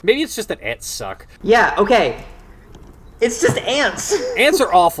Maybe it's just that ants suck. Yeah, okay. It's just ants. Ants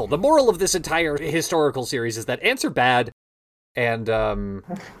are awful. The moral of this entire historical series is that ants are bad, and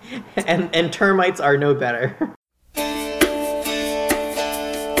and termites are no better.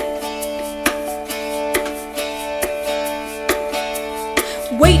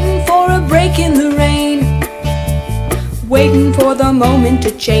 Waiting for a break in the rain, waiting for the moment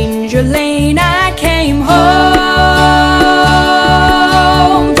to change your lane. I came home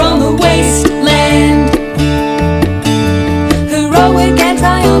from the wasteland, heroic and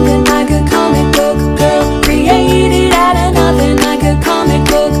triumphant like a comic book girl, created out of nothing like a comic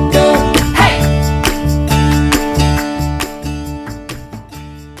book girl. Hey!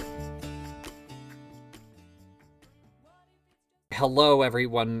 Hello,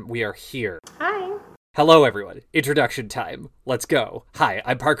 everyone. We are here. Hi. Hello, everyone. Introduction time. Let's go. Hi,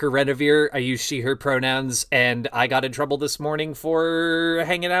 I'm Parker Renevere. I use she, her pronouns, and I got in trouble this morning for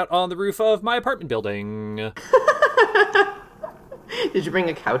hanging out on the roof of my apartment building. Did you bring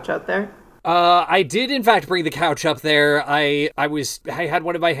a couch out there? I did, in fact, bring the couch up there. I had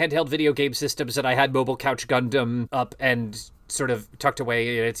one of my handheld video game systems, and I had Mobile Couch Gundam up and sort of tucked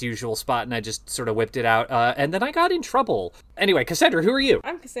away in its usual spot, and I just sort of whipped it out, and then I got in trouble. Anyway, Cassandra, who are you?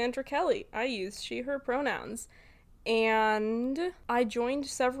 I'm Cassandra Kelly. I use she, her pronouns. And I joined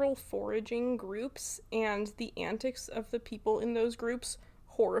several foraging groups, and the antics of the people in those groups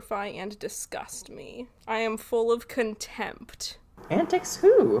horrify and disgust me. I am full of contempt. Antics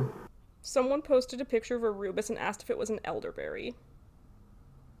who? Someone posted a picture of a rubus and asked if it was an elderberry.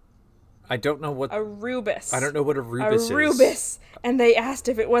 I don't know what... A rubus. I don't know what a rubus is. A rubus. And they asked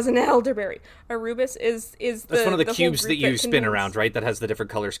if it was an elderberry. A rubus is the... That's one of the cubes that you spin around, right? That has the different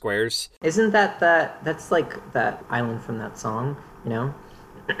color squares. Isn't that's like that island from that song, you know?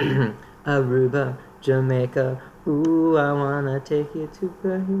 Aruba, Jamaica, ooh, I wanna take you to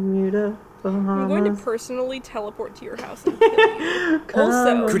Bermuda, Bahamas. I'm going to personally teleport to your house and kill you.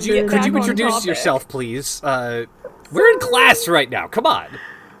 Also, Could you introduce yourself, please? We're in class right now. Come on.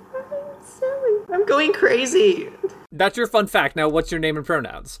 I'm going crazy. That's your fun fact. Now, what's your name and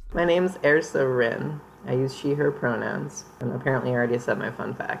pronouns? My name's Ersa Rin. I use she, her pronouns. And apparently I already said my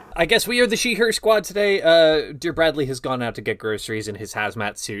fun fact. I guess we are the she, her squad today. Dear Bradley has gone out to get groceries in his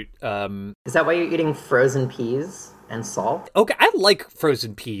hazmat suit. Is that why you're eating frozen peas and salt? Okay, I like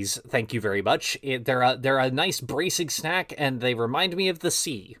frozen peas, thank you very much. They're a nice bracing snack, and they remind me of the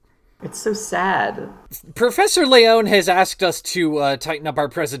sea. It's so sad. Professor Leone has asked us to tighten up our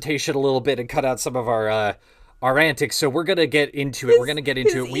presentation a little bit and cut out some of our antics, so we're gonna get into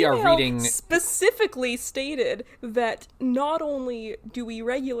it. We are reading... specifically stated that not only do we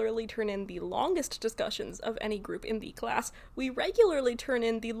regularly turn in the longest discussions of any group in the class, we regularly turn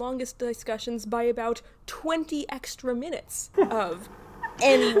in the longest discussions by about 20 extra minutes of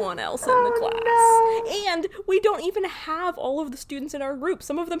anyone else in the class. No. And we don't even have all of the students in our group.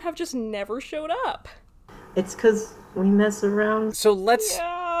 Some of them have just never showed up. It's because we mess around. So let's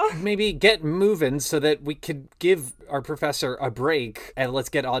maybe get moving so that we could give our professor a break, and let's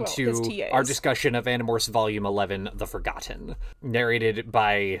get on to our discussion of Animorphs Volume 11, The Forgotten, narrated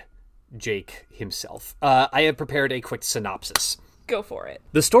by Jake himself. I have prepared a quick synopsis. Go for it.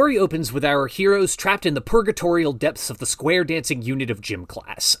 The story opens with our heroes trapped in the purgatorial depths of the square dancing unit of gym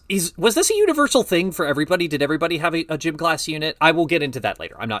class. Was this a universal thing for everybody? Did everybody have a gym class unit? I will get into that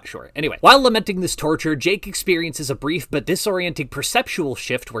later. I'm not sure. Anyway, while lamenting this torture, Jake experiences a brief but disorienting perceptual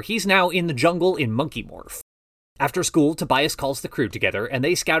shift where he's now in the jungle in monkey morph. After school, Tobias calls the crew together, and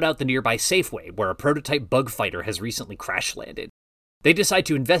they scout out the nearby Safeway, where a prototype bug fighter has recently crash-landed. They decide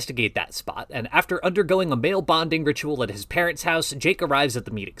to investigate that spot, and after undergoing a male bonding ritual at his parents' house, Jake arrives at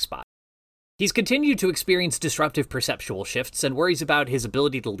the meeting spot. He's continued to experience disruptive perceptual shifts and worries about his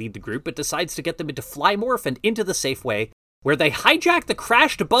ability to lead the group, but decides to get them into Flymorph and into the Safeway, where they hijack the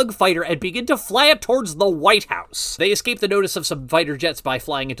crashed bug fighter and begin to fly it towards the White House. They escape the notice of some fighter jets by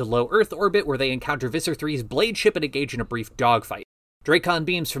flying into low Earth orbit, where they encounter Visser 3's Blade ship and engage in a brief dogfight. Dracon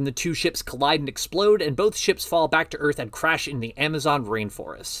beams from the two ships collide and explode, and both ships fall back to Earth and crash in the Amazon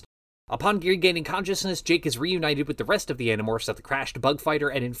rainforest. Upon regaining consciousness, Jake is reunited with the rest of the Animorphs at the crashed bug fighter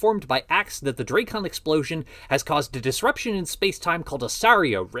and informed by Axe that the Dracon explosion has caused a disruption in space-time called a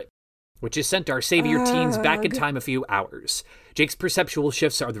Sario Rip, which has sent our savior teens back in time a few hours. Jake's perceptual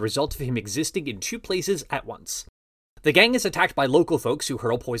shifts are the result of him existing in two places at once. The gang is attacked by local folks who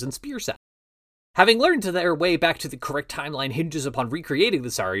hurl poison spears at. Having learned that their way back to the correct timeline hinges upon recreating the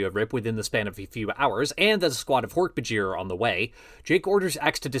Sario Rip within the span of a few hours, and that a squad of Hork-Bajir are on the way, Jake orders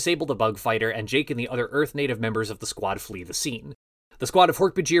Axe to disable the bug fighter, and Jake and the other Earth native members of the squad flee the scene. The squad of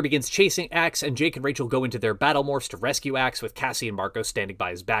Hork-Bajir begins chasing Axe, and Jake and Rachel go into their battle morphs to rescue Axe, with Cassie and Marco standing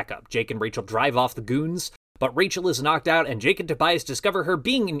by as backup. Jake and Rachel drive off the goons, but Rachel is knocked out, and Jake and Tobias discover her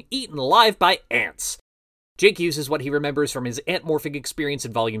being eaten alive by ants. Jake uses what he remembers from his ant morphing experience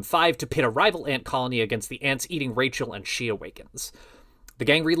in Volume 5 to pit a rival ant colony against the ants eating Rachel, and she awakens. The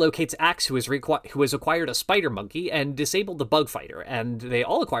gang relocates Axe, who has acquired a spider monkey, and disabled the bug fighter, and they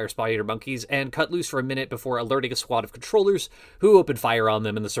all acquire spider monkeys and cut loose for a minute before alerting a squad of controllers, who open fire on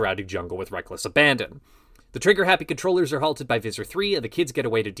them in the surrounding jungle with reckless abandon. The trigger-happy controllers are halted by Visser 3, and the kids get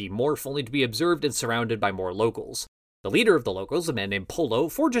away to demorph, only to be observed and surrounded by more locals. The leader of the locals, a man named Polo,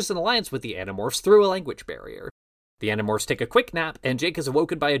 forges an alliance with the Animorphs through a language barrier. The Animorphs take a quick nap, and Jake is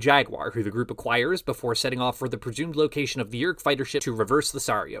awoken by a jaguar, who the group acquires before setting off for the presumed location of the Yeerk fighter ship to reverse the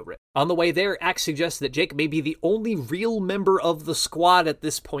Sario Rip. On the way there, Axe suggests that Jake may be the only real member of the squad at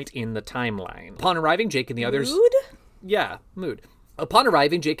this point in the timeline. Upon arriving, Jake and the others... Mood? Yeah, mood. Upon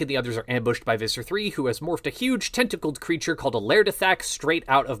arriving, Jake and the others are ambushed by Visser 3, who has morphed a huge tentacled creature called a Lairdithak straight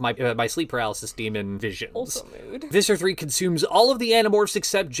out of my sleep paralysis demon visions. Also mood. Visser 3 consumes all of the Animorphs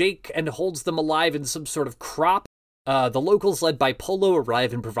except Jake and holds them alive in some sort of crop. The locals, led by Polo,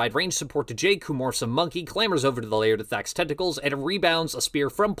 arrive and provide range support to Jake, who morphs a monkey, clambers over to the Lairdithak's tentacles, and rebounds a spear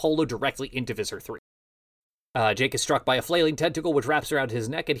from Polo directly into Visser 3. Jake is struck by a flailing tentacle which wraps around his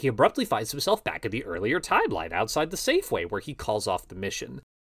neck, and he abruptly finds himself back in the earlier timeline outside the Safeway, where he calls off the mission.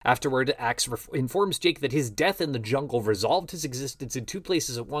 Afterward, Axe informs Jake that his death in the jungle resolved his existence in two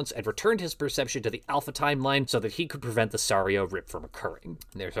places at once and returned his perception to the Alpha timeline so that he could prevent the Sario Rip from occurring.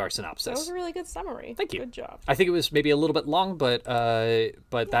 There's our synopsis. That was a really good summary. Thank you. Good job. I think it was maybe a little bit long, but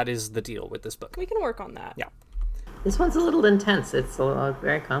that is the deal with this book. We can work on that. Yeah. This one's a little intense. It's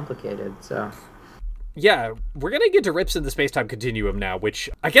very complicated, so... Yeah, we're going to get to rips in the space-time continuum now, which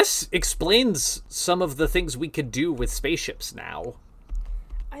I guess explains some of the things we could do with spaceships now.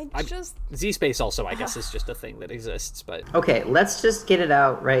 Z-Space also, I guess, is just a thing that exists, but... Okay, let's just get it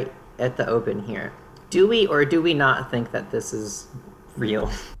out right at the open here. Do we or do we not think that this is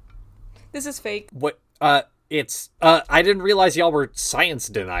real? This is fake. What, I didn't realize y'all were science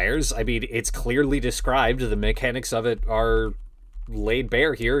deniers. I mean, it's clearly described. The mechanics of it are laid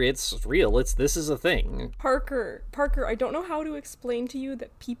bare here. It's real. This is a thing. Parker, I don't know how to explain to you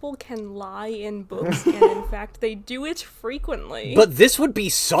that people can lie in books, and in fact, they do it frequently. But this would be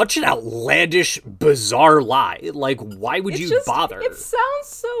such an outlandish, bizarre lie. Like, why would you bother? It sounds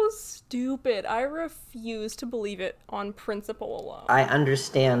so stupid. I refuse to believe it on principle alone. I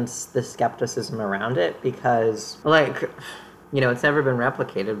understand the skepticism around it because, it's never been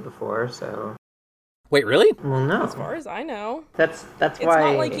replicated before, so... Wait, really? Well, no. As far as I know. That's why... It's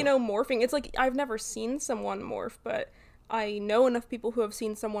not like, morphing. It's like, I've never seen someone morph, but I know enough people who have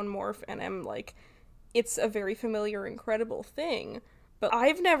seen someone morph, and I'm like, it's a very familiar, incredible thing. But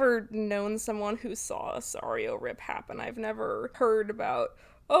I've never known someone who saw a Sario Rip happen. I've never heard about,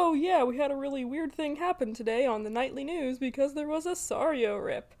 oh yeah, we had a really weird thing happen today on the nightly news because there was a Sario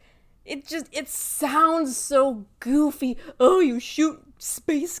Rip. It sounds so goofy. Oh, you shoot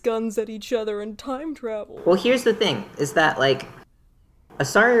space guns at each other and time travel. Well, here's the thing, is that, a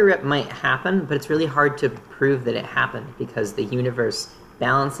Sario Rip might happen, but it's really hard to prove that it happened because the universe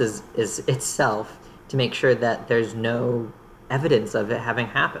balances itself to make sure that there's no evidence of it having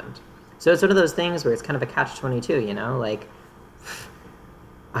happened. So it's one of those things where it's kind of a catch-22,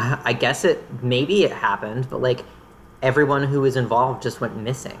 I guess maybe it happened, but, everyone who was involved just went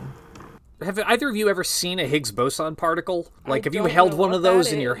missing. Have either of you ever seen a Higgs boson particle? Have you held one of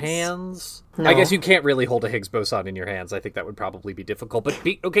those in your hands? No. I guess you can't really hold a Higgs boson in your hands. I think that would probably be difficult. But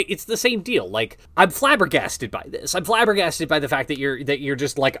okay, it's the same deal. I'm flabbergasted by this. I'm flabbergasted by the fact that you're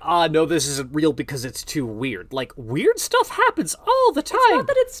just no, this isn't real because it's too weird. Weird stuff happens all the time. It's not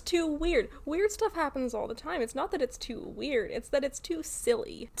that it's too weird. Weird stuff happens all the time. It's not that it's too weird. It's that it's too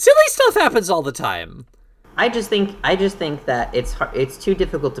silly. Silly stuff happens all the time. I just think that it's too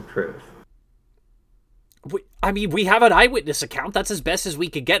difficult to prove. We have an eyewitness account. That's as best as we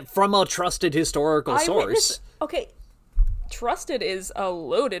could get from a trusted historical source. Okay, trusted is a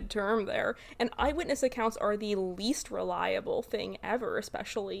loaded term there, and eyewitness accounts are the least reliable thing ever,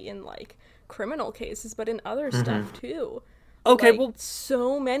 especially in, criminal cases, but in other stuff, too. Okay, well...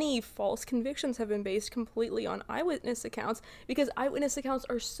 So many false convictions have been based completely on eyewitness accounts because eyewitness accounts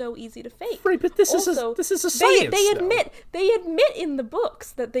are so easy to fake. Right, but this is a science, They admit in the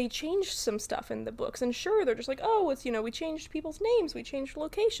books that they changed some stuff in the books, and sure, they're just it's, we changed people's names, we changed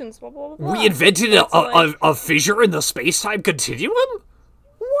locations, blah, blah, blah, blah. We invented a fissure in the space-time continuum?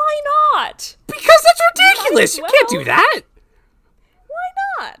 Why not? Because that's ridiculous! You can't do that!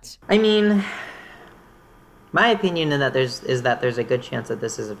 Why not? I mean... My opinion is that there's a good chance that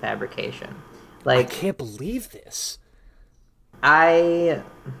this is a fabrication. I Like, can't believe this.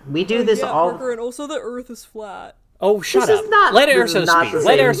 we do this all. Parker, and also the Earth is flat. Oh, shut This up. is not. Let this is Erso not speak. the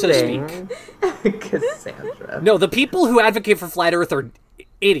Let same Erso speak. thing. Cassandra. No, the people who advocate for flat Earth are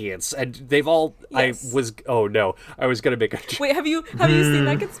idiots, and they've all. Yes. Oh no, I was gonna make a. Wait, have you seen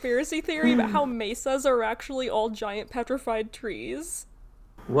that conspiracy theory about how mesas are actually all giant petrified trees?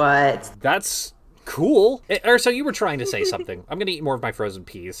 What? That's cool. Erso, you were trying to say something. I'm gonna eat more of my frozen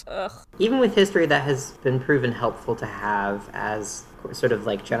peas. Even with history, that has been proven helpful to have as sort of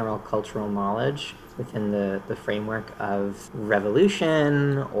like general cultural knowledge within the framework of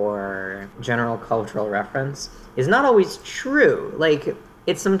revolution or general cultural reference is not always true. Like,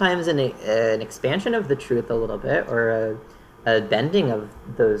 it's sometimes an expansion of the truth a little bit, or a bending of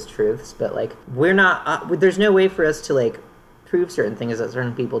those truths, but like, we're not, there's no way for us to like prove certain things that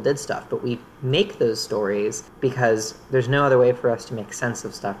certain people did stuff, but we make those stories because there's no other way for us to make sense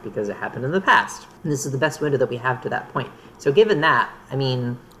of stuff because it happened in the past. And this is the best window that we have to that point. So given that, I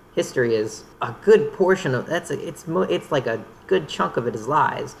mean, history is a good portion of it's like a good chunk of it is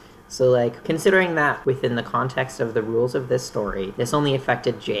lies. So like, considering that within the context of the rules of this story, this only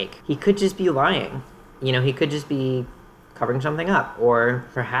affected Jake. He could just be lying. You know, he could just be covering something up, or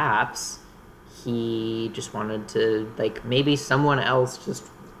perhaps he just wanted to, like, maybe someone else just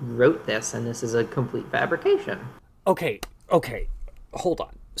wrote this and this is a complete fabrication. Okay, hold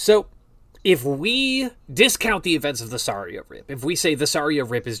on. So, if we discount the events of the Saria Rip, if we say the Saria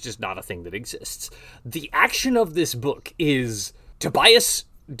Rip is just not a thing that exists, the action of this book is Tobias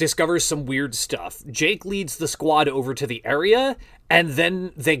discovers some weird stuff, Jake leads the squad over to the area, and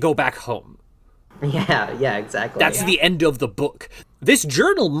then they go back home. Yeah, exactly. That's the end of the book. This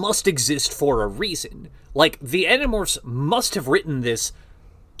journal must exist for a reason. Like, the Animorphs must have written this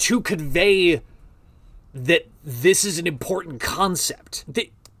to convey that this is an important concept.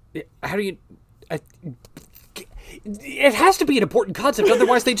 How do you... it has to be an important concept,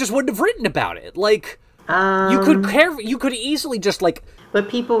 otherwise they just wouldn't have written about it. Like, you could easily just, like... But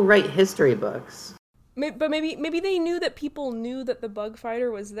people write history books. But maybe they knew that people knew that the bug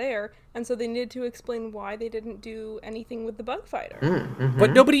fighter was there, and so they needed to explain why they didn't do anything with the bug fighter. Mm-hmm.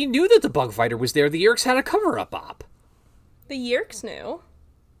 But nobody knew that the bug fighter was there. The Yeerks had a cover-up op. The Yeerks knew.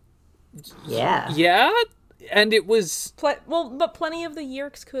 Yeah. Yeah? And it was... But plenty of the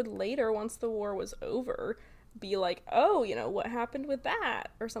Yeerks could later, once the war was over, be like, oh, you know, what happened with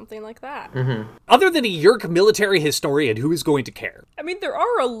that? Or something like that. Mm-hmm. Other than a Yeerk military historian, who is going to care? I mean, there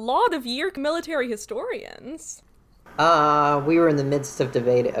are a lot of Yeerk military historians. We were in the midst of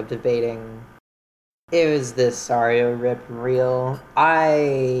debating. Is this Saria Rip real?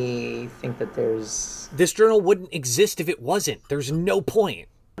 I think that This journal wouldn't exist if it wasn't. There's no point.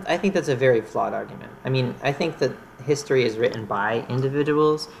 I think that's a very flawed argument. I mean, I think that history is written by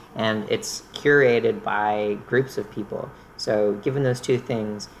individuals and it's curated by groups of people. So given those two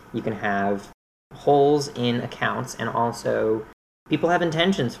things, you can have holes in accounts, and also people have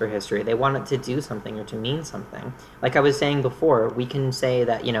intentions for history. They want it to do something or to mean something. Like I was saying before, we can say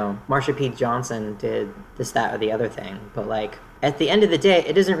that, you know, Marsha P. Johnson did this, that, or the other thing. But like, at the end of the day,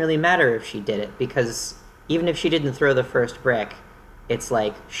 it doesn't really matter if she did it, because even if she didn't throw the first brick, it's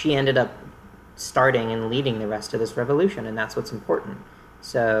like she ended up starting and leading the rest of this revolution, and that's what's important.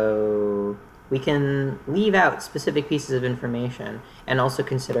 So we can leave out specific pieces of information and also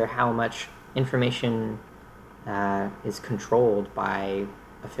consider how much information is controlled by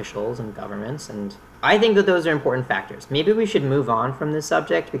officials and governments, and I think that those are important factors. Maybe we should move on from this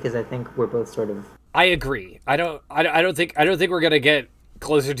subject, because I think we're both sort of... I agree. I don't think we're gonna get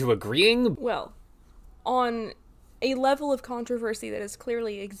closer to agreeing. Well, on a level of controversy that is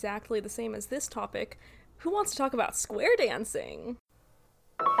clearly exactly the same as this topic, who wants to talk about square dancing?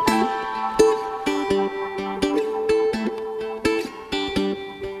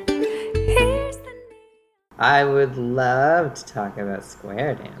 I would love to talk about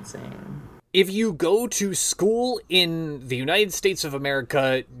square dancing. If you go to school in the United States of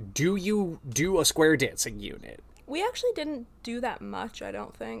America, do you do a square dancing unit? We actually didn't do that much, I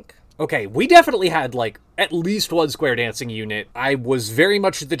don't think. Okay, we definitely had, like, at least one square dancing unit. I was very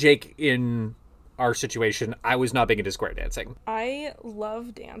much the Jake in our situation. I was not big into square dancing. I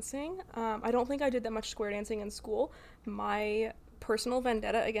love dancing. I don't think I did that much square dancing in school. My personal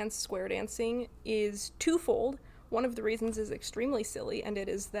vendetta against square dancing is twofold. One of the reasons is extremely silly, and it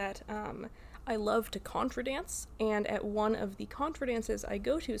is that I love to contra dance, and at one of the contra dances I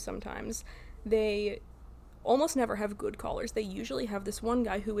go to sometimes, they almost never have good callers. They usually have this one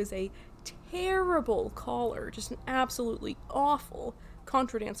guy who is a terrible caller, just an absolutely awful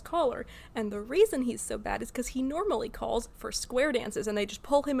contra dance caller, and the reason he's so bad is because he normally calls for square dances, and they just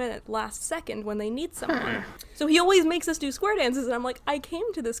pull him in at last second when they need someone. So he always makes us do square dances, and I'm like, I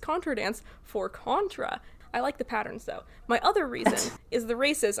came to this contra dance for contra. I like the patterns, though. My other reason is the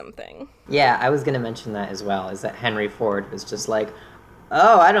racism thing. Yeah, I was going to mention that as well, is that Henry Ford was just like,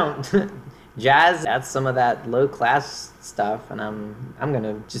 oh, I don't... Jazz adds some of that low-class stuff, and I'm going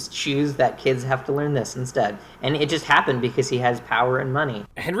to just choose that kids have to learn this instead. And it just happened because he has power and money.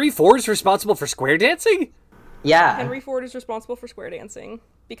 Henry Ford's responsible for square dancing? Yeah. Henry Ford is responsible for square dancing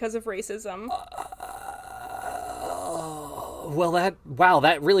because of racism. Well,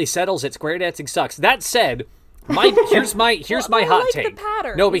 that really settles it. Square dancing sucks. That said, here's my hot take. The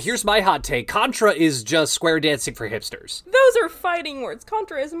patterns. No, but here's my hot take. Contra is just square dancing for hipsters. Those are fighting words.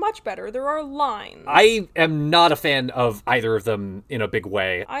 Contra is much better. There are lines. I am not a fan of either of them in a big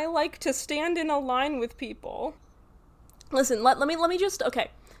way. I like to stand in a line with people. Listen, let me just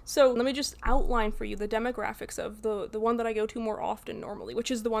outline for you the demographics of the one that I go to more often normally,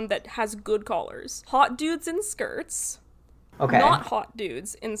 which is the one that has good callers. Hot dudes in skirts. Okay. Not hot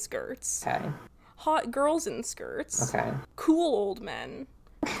dudes in skirts. Okay. Hot girls in skirts. Okay. Cool old men.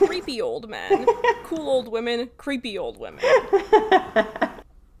 Creepy old men. Cool old women. Creepy old women.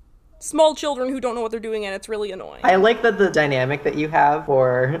 Small children who don't know what they're doing, and it's really annoying. I like that the dynamic that you have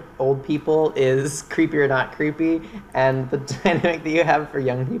for old people is creepy or not creepy, and the dynamic that you have for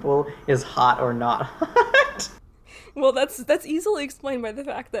young people is hot or not hot. Well, that's easily explained by the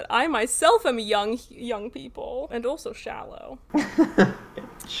fact that I myself am young people, and also shallow.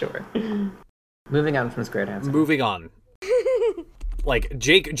 Sure. Moving on from square dancing. Moving on. Like,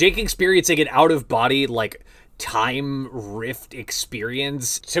 Jake experiencing an out-of-body, like, time rift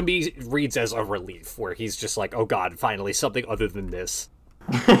experience, to me, reads as a relief, where he's just like, oh god, finally, something other than this.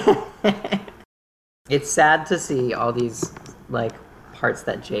 It's sad to see all these, like, parts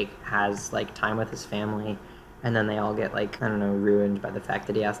that Jake has, like, time with his family, and then they all get, like, I don't know, ruined by the fact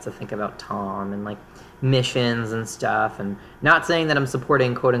that he has to think about Tom and, like, missions and stuff. And not saying that I'm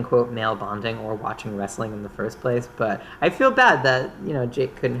supporting quote-unquote male bonding or watching wrestling in the first place, but I feel bad that, you know,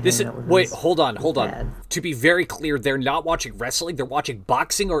 Jake couldn't hang out with Wait, his hold on. dad. To be very clear, they're not watching wrestling, they're watching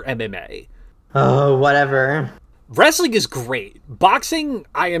boxing or MMA. Oh, whatever. Wrestling is great. Boxing,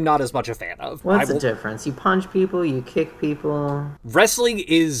 I am not as much a fan of. What's the difference? You punch people, you kick people. Wrestling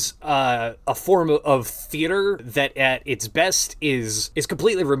is a form of theater that at its best is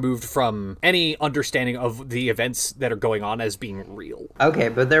completely removed from any understanding of the events that are going on as being real. Okay,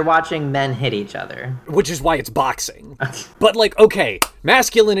 but they're watching men hit each other. Which is why it's boxing. But, like, okay,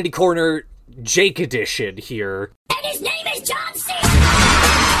 Masculinity Corner, Jake edition here. And his name is John C.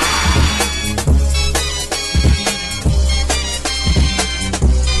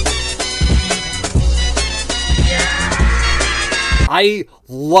 I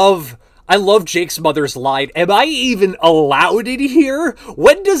love Jake's mother's line. Am I even allowed in here?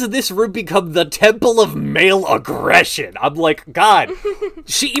 When does this room become the temple of male aggression? I'm like, God,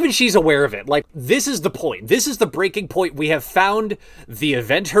 she's aware of it. Like, this is the point. This is the breaking point. We have found the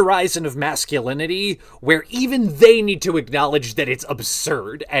event horizon of masculinity where even they need to acknowledge that it's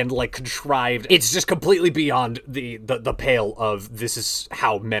absurd and, like, contrived. It's just completely beyond the pale of this is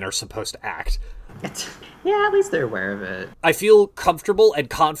how men are supposed to act. Yeah, at least they're aware of it. I feel comfortable and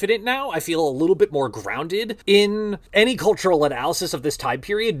confident now. I feel a little bit more grounded in any cultural analysis of this time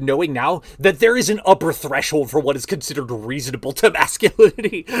period, knowing now that there is an upper threshold for what is considered reasonable to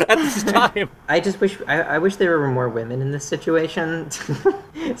masculinity at this time. I just wish there were more women in this situation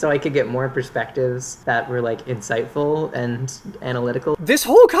so I could get more perspectives that were, like, insightful and analytical. This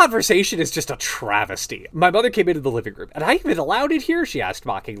whole conversation is just a travesty. My mother came into the living room. "And I even allowed it here?" she asked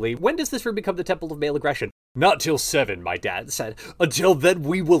mockingly. "When does this room become the temple of male aggression?" "Not till 7, my dad said. Until then,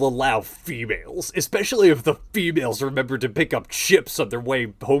 we will allow females, especially if the females remember to pick up chips on their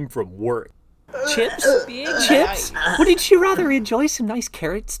way home from work." Chips? Chips? Wouldn't you rather enjoy some nice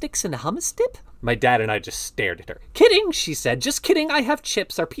carrot sticks and a hummus dip? My dad and I just stared at her. "Kidding," she said. "Just kidding, I have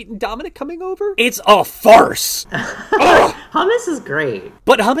chips. Are Pete and Dominic coming over?" It's a farce! Hummus is great.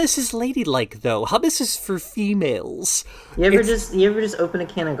 But hummus is ladylike, though. Hummus is for females. You ever just open a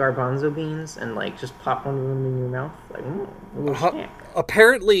can of garbanzo beans and, like, just pop one of them in your mouth? Like, a little snack.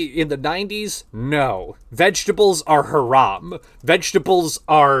 Apparently, in the 90s, no. Vegetables are haram. Vegetables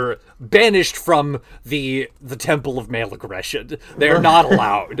are banished from the temple of male aggression. They're not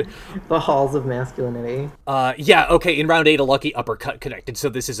allowed. The halls of masculinity. Yeah, okay, in round 8, a lucky uppercut connected, so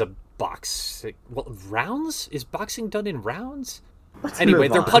this is a box. Well, rounds? Is boxing done in rounds? Anyway,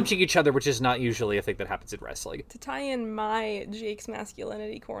 they're punching each other, which is not usually a thing that happens in wrestling. To tie in my Jake's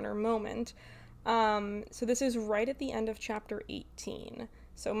Masculinity Corner moment, So this is right at the end of chapter 18,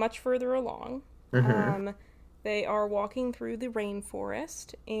 so much further along. They are walking through the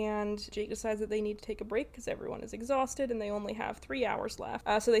rainforest, and Jake decides that they need to take a break because everyone is exhausted and they only have 3 hours left.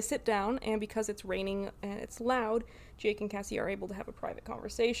 So they sit down, and because it's raining and it's loud, Jake and Cassie are able to have a private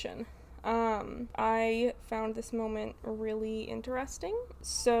conversation. I found this moment really interesting,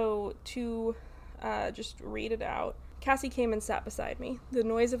 so to just read it out. Cassie came and sat beside me. The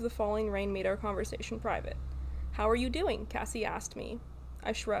noise of the falling rain made our conversation private. "How are you doing?" Cassie asked me.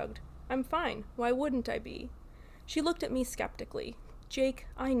 I shrugged. "I'm fine. Why wouldn't I be?" She looked at me skeptically. "Jake,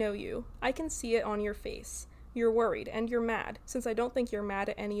 I know you. I can see it on your face. You're worried, and you're mad. Since I don't think you're mad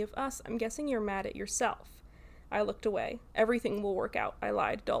at any of us, I'm guessing you're mad at yourself." I looked away. "Everything will work out," I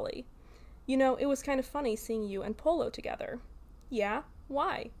lied dully. "You know, it was kind of funny seeing you and Polo together." "Yeah?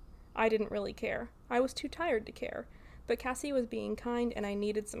 Why?" I didn't really care. I was too tired to care. But Cassie was being kind, and I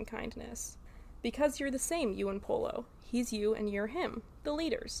needed some kindness. "Because you're the same, you and Polo. He's you, and you're him. The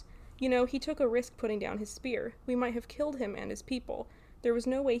leaders. You know, he took a risk putting down his spear. We might have killed him and his people. There was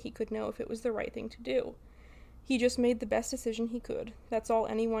no way he could know if it was the right thing to do. He just made the best decision he could. That's all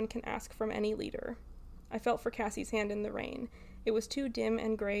anyone can ask from any leader." I felt for Cassie's hand in the rain. It was too dim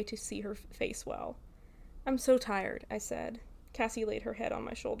and gray to see her face well. "I'm so tired," I said. Cassie laid her head on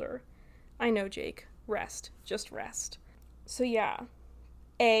my shoulder. "I know, Jake. Rest. Just rest." So yeah.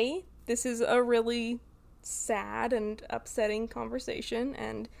 This is a really sad and upsetting conversation,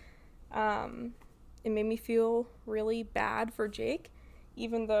 and it made me feel really bad for Jake,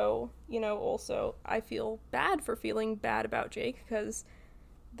 even though, also I feel bad for feeling bad about Jake, because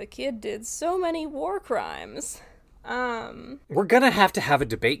the kid did so many war crimes. We're gonna have to have a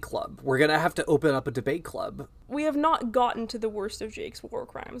debate club. We're gonna have to open up a debate club. We have not gotten to the worst of Jake's war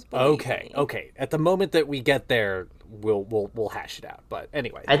crimes. Okay. At the moment that we get there, we'll hash it out. But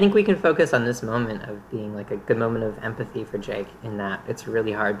anyway, I think we can focus on this moment of being like a good moment of empathy for Jake, in that it's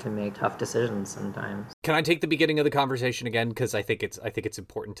really hard to make tough decisions sometimes. Can I take the beginning of the conversation again? Because I think it's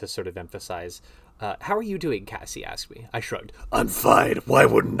important to sort of emphasize. How are you doing, Cassie asked me. I shrugged. "I'm fine. Why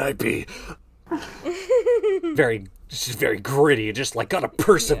wouldn't I be?" very gritty, just like gotta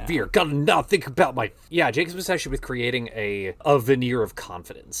persevere, gotta not think about my... Yeah, Jake's obsession with creating a veneer of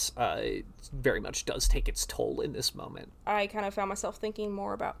confidence it very much does take its toll in this moment. I kind of found myself thinking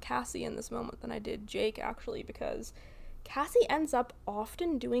more about Cassie in this moment than I did Jake, actually, because Cassie ends up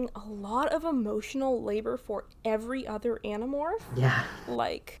often doing a lot of emotional labor for every other Animorph. Yeah.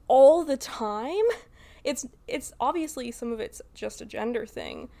 Like, all the time. It's obviously some of it's just a gender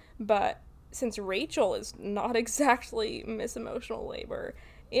thing, but since Rachel is not exactly Miss Emotional Labor,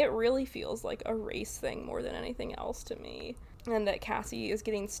 it really feels like a race thing more than anything else to me. And that Cassie is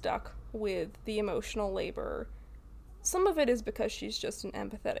getting stuck with the emotional labor. Some of it is because she's just an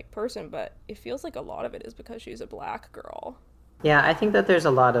empathetic person, but it feels like a lot of it is because she's a black girl. Yeah, I think that there's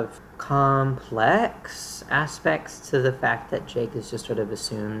a lot of complex aspects to the fact that Jake is just sort of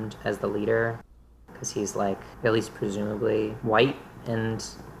assumed as the leader, because he's, like, at least presumably white and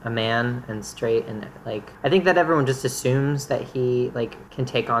a man and straight, and like I think that everyone just assumes that he like can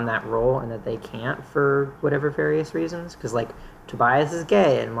take on that role, and that they can't for whatever various reasons, because like Tobias is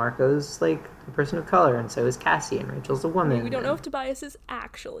gay and Marco's like a person of color, and so is Cassie, and Rachel's a woman. I mean, we don't know if Tobias is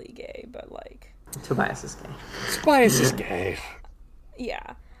actually gay, but like Tobias is gay. Tobias is gay.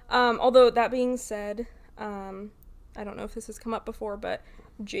 Yeah. Although that being said, I don't know if this has come up before, but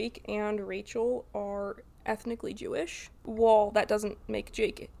Jake and Rachel are ethnically Jewish. While that doesn't make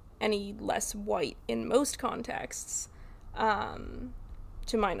Jake any less white in most contexts,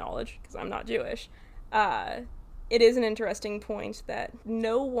 to my knowledge, because I'm not Jewish, it is an interesting point that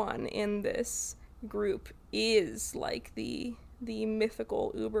no one in this group is like the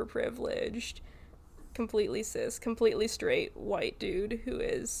mythical uber privileged, completely cis, completely straight white dude who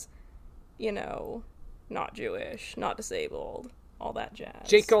is, not Jewish, not disabled, all that jazz.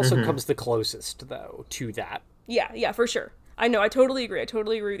 Jake also comes the closest, though, to that. Yeah, for sure. I know, I totally agree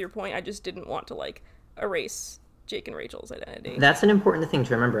with your point. I just didn't want to, like, erase Jake and Rachel's identity. That's an important thing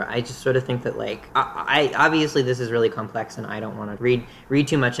to remember. I just sort of think that, like, I obviously this is really complex, and I don't want to read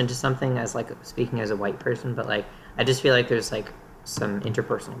too much into something as, like, speaking as a white person, but, like, I just feel like there's, like, some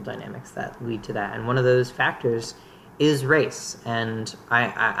interpersonal dynamics that lead to that, and one of those factors is race, and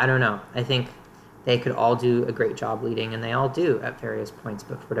I don't know. I think they could all do a great job leading, and they all do at various points,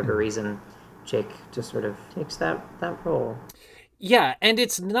 but for whatever reason, Jake just sort of takes that role. Yeah, and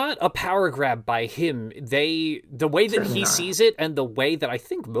it's not a power grab by him. The way that he sees it, and the way that I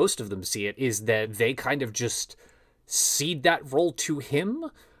think most of them see it, is that they kind of just cede that role to him,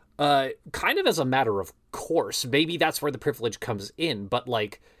 kind of as a matter of course. Maybe that's where the privilege comes in, but,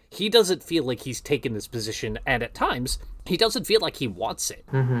 like, he doesn't feel like he's taken this position, and at times, he doesn't feel like he wants it.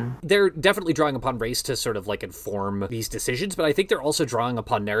 They're definitely drawing upon race to sort of like inform these decisions, but I think they're also drawing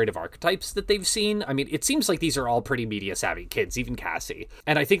upon narrative archetypes that they've seen. I mean, it seems like these are all pretty media savvy kids, even Cassie.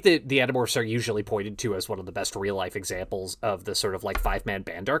 And I think that the Animorphs are usually pointed to as one of the best real life examples of the sort of like 5-man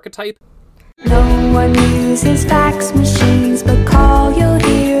band archetype. No one uses fax machines, but call, you'll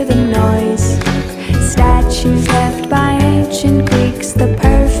hear the noise. Statues left by ancient Greeks, the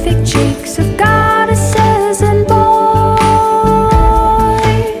perfect cheeks of goddesses and boys.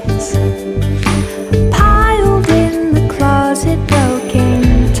 Piled in the closet,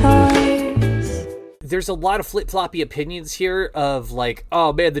 broken toys. There's a lot of flip-floppy opinions here of like,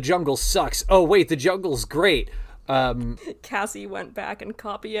 oh man, the jungle sucks. Oh wait, the jungle's great. Cassie went back and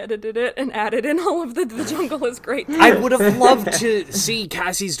copy edited it and added in all of the jungle is great. I would have loved to see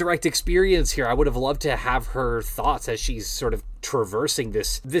Cassie's direct experience here. I would have loved to have her thoughts as she's sort of traversing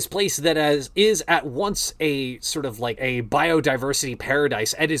this place that is at once a sort of like a biodiversity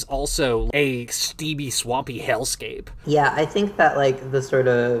paradise and is also a steamy, swampy hellscape. Yeah, I think that like the sort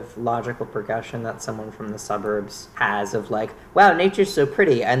of logical progression that someone from the suburbs has of like, wow, nature's so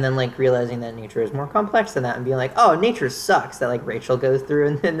pretty, and then like realizing that nature is more complex than that and being like, oh, nature sucks, that like Rachel goes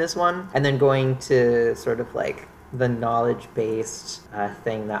through in this one, and then going to sort of like the knowledge-based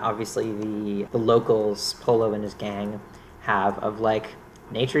thing that obviously the locals, Polo and his gang, have of like,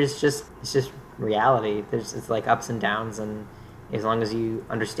 nature is just, it's just reality. It's like ups and downs, and as long as you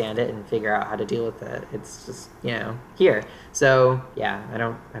understand it and figure out how to deal with it, it's just, you know, here. So yeah, I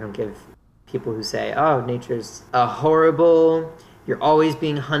don't give people who say, oh, nature's a horrible, you're always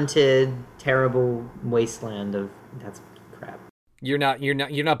being hunted, terrible wasteland of, that's crap. You're not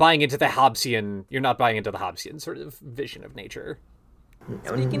buying into the Hobbesian sort of vision of nature.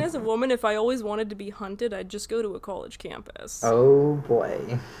 Speaking as a woman, if I always wanted to be hunted, I'd just go to a college campus. Oh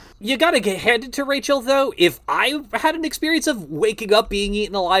boy. You gotta get handed to Rachel, though. If I had an experience of waking up being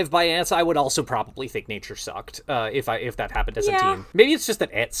eaten alive by ants, I would also probably think nature sucked, if that happened as a teen. Maybe it's just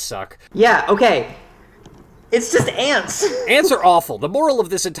that ants suck. Yeah, okay. It's just ants. Ants are awful. The moral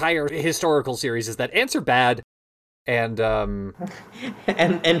of this entire historical series is that ants are bad, and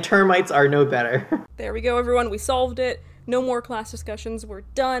and termites are no better. There we go, everyone. We solved it. No more class discussions. We're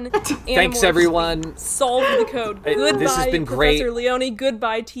done. Thanks, everyone. Solved the code. Goodbye, this has been Professor great. Leone.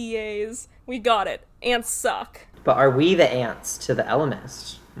 Goodbye, TAs. We got it. Ants suck. But are we the ants to the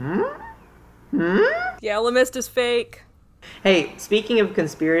Ellimist? The Ellimist is fake. Hey, speaking of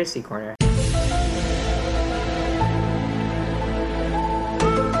Conspiracy Corner.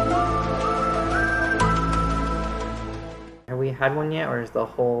 Have we had one yet, or is the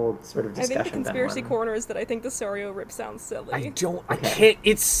whole sort of I discussion think the Conspiracy been one? Corner is that I think the Sario rip sounds silly. I can't,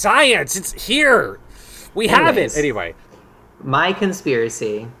 it's science, it's here! We have it! Anyway. My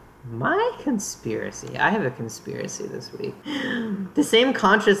conspiracy, I have a conspiracy this week. The same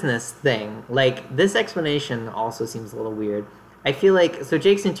consciousness thing, like, this explanation also seems a little weird. I feel like, so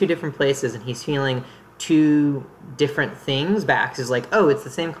Jake's in two different places, and he's feeling two different things. Bax is like, oh, it's the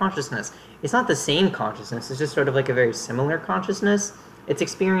same consciousness. It's not the same consciousness, it's just sort of like a very similar consciousness. It's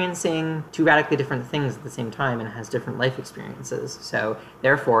experiencing two radically different things at the same time and has different life experiences. So,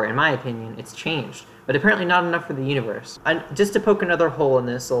 therefore, in my opinion, it's changed. But apparently not enough for the universe. And just to poke another hole in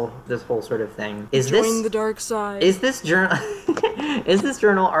this whole sort of thing, Join the dark side. Is this journal is this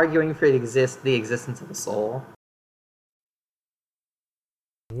journal arguing for the existence of a soul?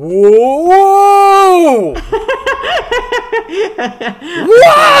 Whoa!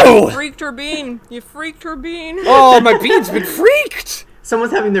 Whoa! Freaked her bean. You freaked her bean. Oh, my bean's been freaked!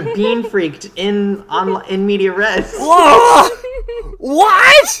 Someone's having their bean freaked in media res. Whoa!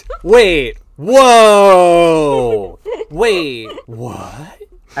 What? Wait. Whoa! Wait. What?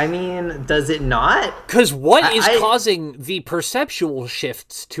 I mean, does it not? Because what is causing the perceptual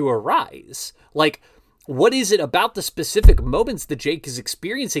shifts to arise? Like, what is it about the specific moments that Jake is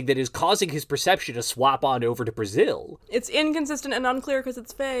experiencing that is causing his perception to swap on over to Brazil? It's inconsistent and unclear because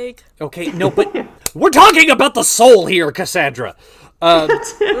it's fake. Okay, no, but we're talking about the soul here, Cassandra.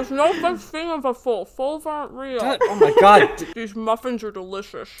 There's no such thing as a soul. Souls aren't real. Oh my god. These muffins are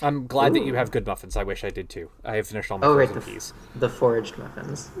delicious. I'm glad that you have good muffins. I wish I did too. I have finished all my frozen peas. The foraged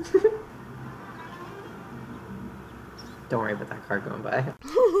muffins. Don't worry about that car going by.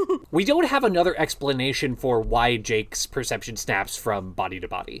 We don't have another explanation for why Jake's perception snaps from body to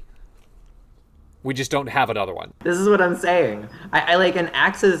body. We just don't have another one. This is what I'm saying. I like, an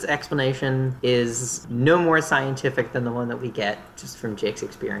Axe's explanation is no more scientific than the one that we get just from Jake's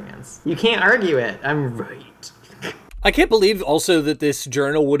experience. You can't argue it. I'm right. I can't believe also that this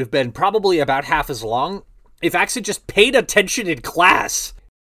journal would have been probably about half as long if Axe had just paid attention in class.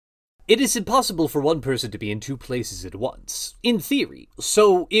 It is impossible for one person to be in two places at once, in theory.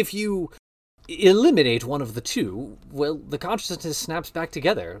 So if you eliminate one of the two, well, the consciousness snaps back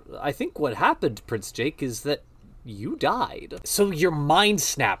together. I think what happened, Prince Jake, is that you died. So your mind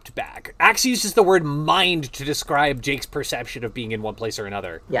snapped back. Axe uses the word mind to describe Jake's perception of being in one place or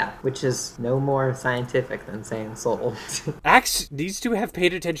another. Yeah, which is no more scientific than saying soul. Axe needs to have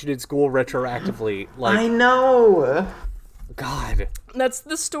paid attention in school retroactively. I know! God. That's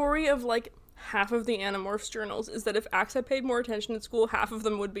the story of, like, half of the Animorphs journals, is that if Axe had paid more attention in school, half of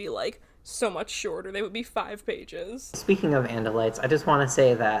them would be, like, so much shorter. They would be 5 pages. Speaking of Andalites, I just want to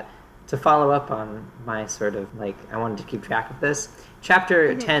say that to follow up on my sort of, like, I wanted to keep track of this,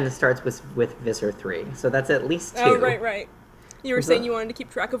 Chapter 10 starts with Visser 3, so that's at least 2. Oh, right. You were saying you wanted to keep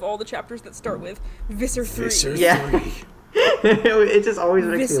track of all the chapters that start with Visser 3. Visser 3. Yeah. It just always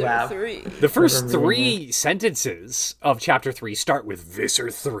makes me laugh. 3. The first 3 sentences of Chapter 3 start with Visser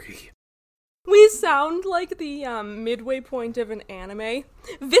 3. We sound like the midway point of an anime.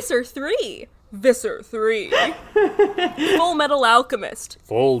 Visser 3! Visser 3. Full Metal Alchemist.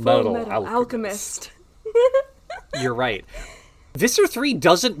 Full Metal Alchemist. You're right. Visser 3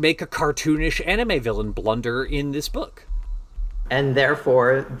 doesn't make a cartoonish anime villain blunder in this book. And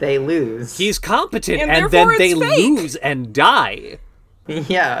therefore, they lose. He's competent, And and then therefore they it's fake. lose and die.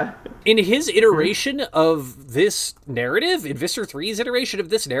 Yeah. In his iteration of this narrative, in Visser 3's iteration of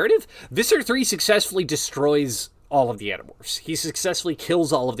this narrative, Visser 3 successfully destroys all of the Animorphs. He successfully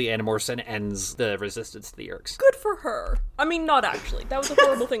kills all of the Animorphs and ends the resistance to the Yeerks. Good for her. I mean, not actually. That was a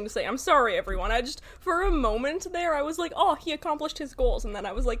horrible thing to say. I'm sorry, everyone. I just, for a moment there, I was like, oh, he accomplished his goals. And then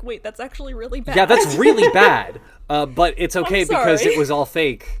I was like, wait, that's actually really bad. Yeah, that's really bad. But it's okay because it was all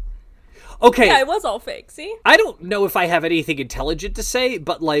fake. Okay. Yeah, it was all fake, see? I don't know if I have anything intelligent to say,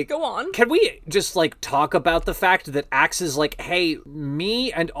 but, like... Go on. Can we just, like, talk about the fact that Axe is like, hey,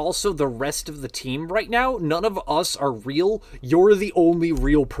 me and also the rest of the team right now, none of us are real. You're the only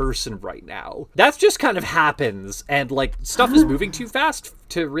real person right now. That just kind of happens, and, like, stuff is moving too fast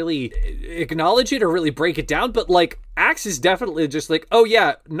to really acknowledge it or really break it down, but, like, Axe is definitely just like, oh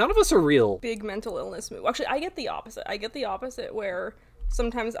yeah, none of us are real. Big mental illness move. Actually, I get the opposite where...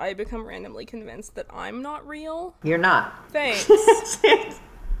 Sometimes I become randomly convinced that I'm not real. You're not. Thanks.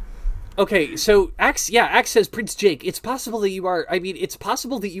 Okay, so Axe says, Prince Jake, it's possible that you are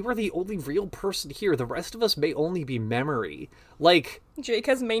the only real person here. The rest of us may only be memory. Like... Jake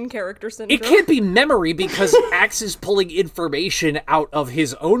has main character syndrome. It can't be memory because Axe is pulling information out of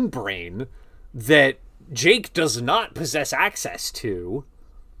his own brain that Jake does not possess access to.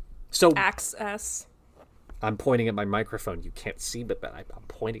 So... Access. I'm pointing at my microphone. You can't see, but I'm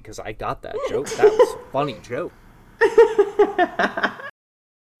pointing because I got that joke. That was a funny joke.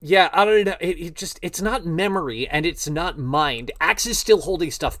 Yeah, I don't know. It's not memory and it's not mind. Axe is still holding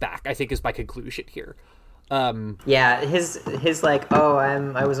stuff back, I think is my conclusion here. Yeah, his like, oh,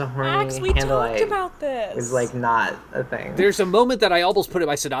 I was a horny Axe, we Andalite talked about this. is like not a thing. There's a moment that I almost put in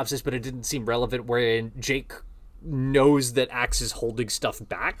my synopsis, but it didn't seem relevant, wherein Jake knows that Axe is holding stuff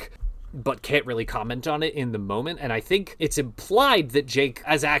back, but can't really comment on it in the moment. And I think it's implied that Jake,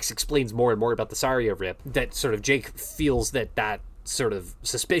 as Axe explains more and more about the Saria rip, that sort of Jake feels that sort of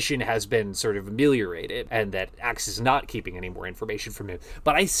suspicion has been sort of ameliorated and that Axe is not keeping any more information from him.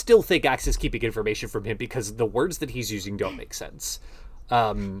 But I still think Axe is keeping information from him because the words that he's using don't make sense.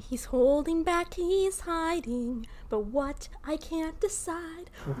 He's holding back, he's hiding, but what I can't decide.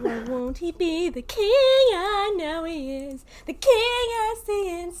 Why won't he be the king? I know he is. The king I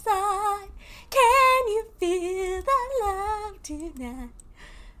see inside. Can you feel the love tonight?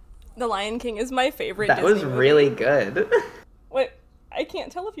 The Lion King is my favorite That Disney was movie. really good. Wait, I can't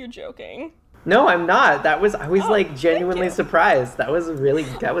tell if you're joking. No, I'm not. I was like thank genuinely you. surprised. That was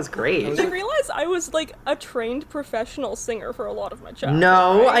great. I realized I was like a trained professional singer for a lot of my childhood.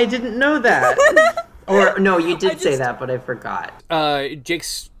 No, right? I didn't know that. Or no, you did say just- that, but I forgot.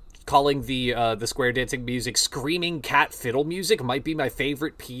 Jake's calling the square dancing music screaming cat fiddle music might be my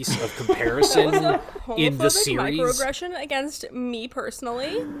favorite piece of comparison in the Homophobic series. microaggression against me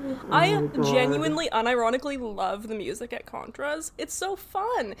personally. I genuinely, unironically love the music at Contras. It's so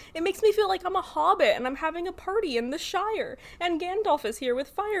fun. It makes me feel like I'm a hobbit and I'm having a party in the Shire. And Gandalf is here with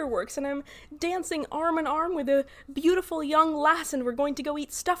fireworks and I'm dancing arm in arm with a beautiful young lass and we're going to go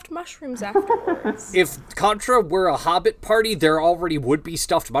eat stuffed mushrooms afterwards. If Contra were a hobbit party, there already would be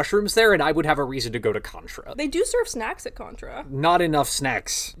stuffed mushrooms there, and I would have a reason to go to Contra. They do serve snacks at Contra. Not enough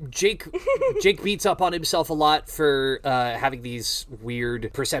snacks. Jake beats up on himself a lot for having these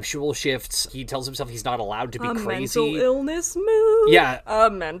weird perceptual shifts. He tells himself he's not allowed to be crazy. A mental illness mood. Yeah. A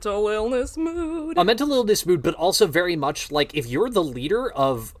mental illness mood. A mental illness mood, but also very much like if you're the leader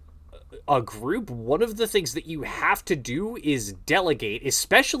of a group, one of the things that you have to do is delegate,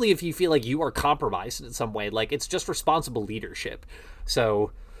 especially if you feel like you are compromised in some way. Like, it's just responsible leadership.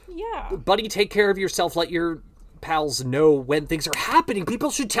 So, Yeah. buddy, take care of yourself. Let your pals know when things are happening.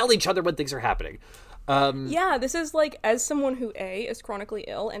 People should tell each other when things are happening. Yeah, this is like, as someone who A, is chronically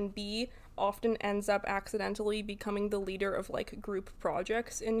ill, and B, often ends up accidentally becoming the leader of, like, group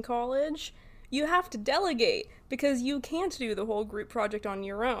projects in college, you have to delegate, because you can't do the whole group project on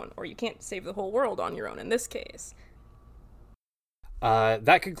your own, or you can't save the whole world on your own in this case.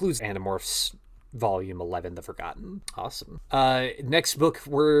 That concludes Animorphs Volume 11, The Forgotten. Awesome. Next book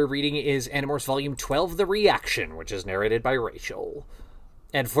we're reading is Animorphs Volume 12, The Reaction, which is narrated by Rachel.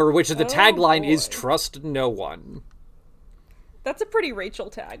 And for which the tagline is Trust No One. That's a pretty Rachel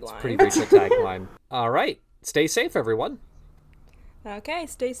tagline. Pretty Rachel tagline. All right. Stay safe, everyone. Okay,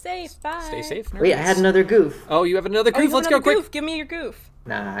 stay safe. Bye. Stay safe, nerds. Wait, I had another goof. Oh, you have another goof? You have Let's go another quick. goof. Give me your goof.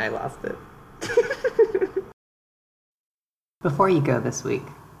 Nah, I lost it. Before you go this week,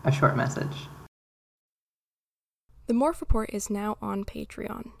 a short message. The Morph Report is now on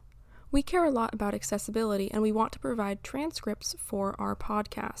Patreon. We care a lot about accessibility, and we want to provide transcripts for our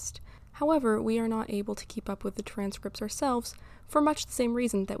podcast. However, we are not able to keep up with the transcripts ourselves for much the same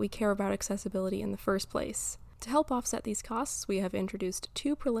reason that we care about accessibility in the first place. To help offset these costs, we have introduced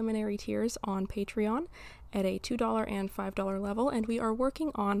 2 preliminary tiers on Patreon at a $2 and $5 level, and we are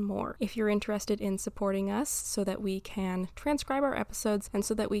working on more. If you're interested in supporting us so that we can transcribe our episodes and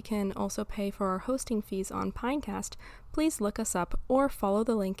so that we can also pay for our hosting fees on Pinecast, please look us up or follow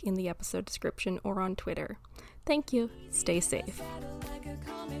the link in the episode description or on Twitter. Thank you. Stay safe.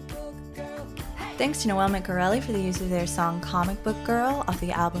 Thanks to Noelle McGorelli for the use of their song Comic Book Girl off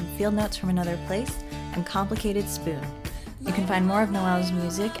the album Field Notes from Another Place and Complicated Spoon. You can find more of Noelle's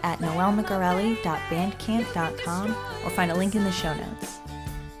music at noellemcgorelli.bandcamp.com or find a link in the show notes.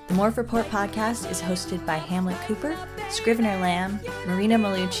 The Morph Report podcast is hosted by Hamlet Cooper, Scrivener Lamb, Marina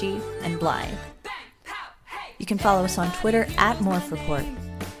Malucci, and Blythe. You can follow us on Twitter at Morph Report.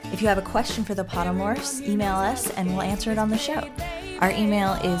 If you have a question for the Podomorphs, email us and we'll answer it on the show. Our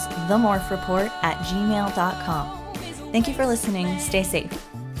email is themorphreport@gmail.com. Thank you for listening. Stay safe.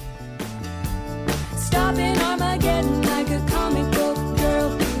 Stopping Armageddon like a comic book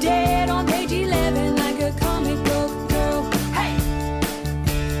girl. Dead on page 11 like a comic book girl. Hey!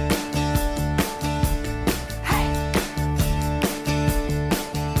 Hey!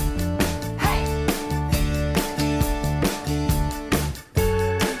 Hey!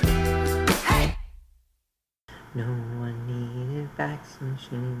 Hey! No one needed fax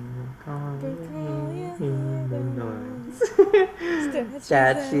machine. Call you hear the noise.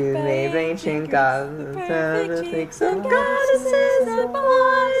 Statue made ancient gods. Think some goddesses and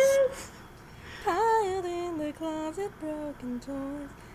boys. Piled in the closet, broken toys.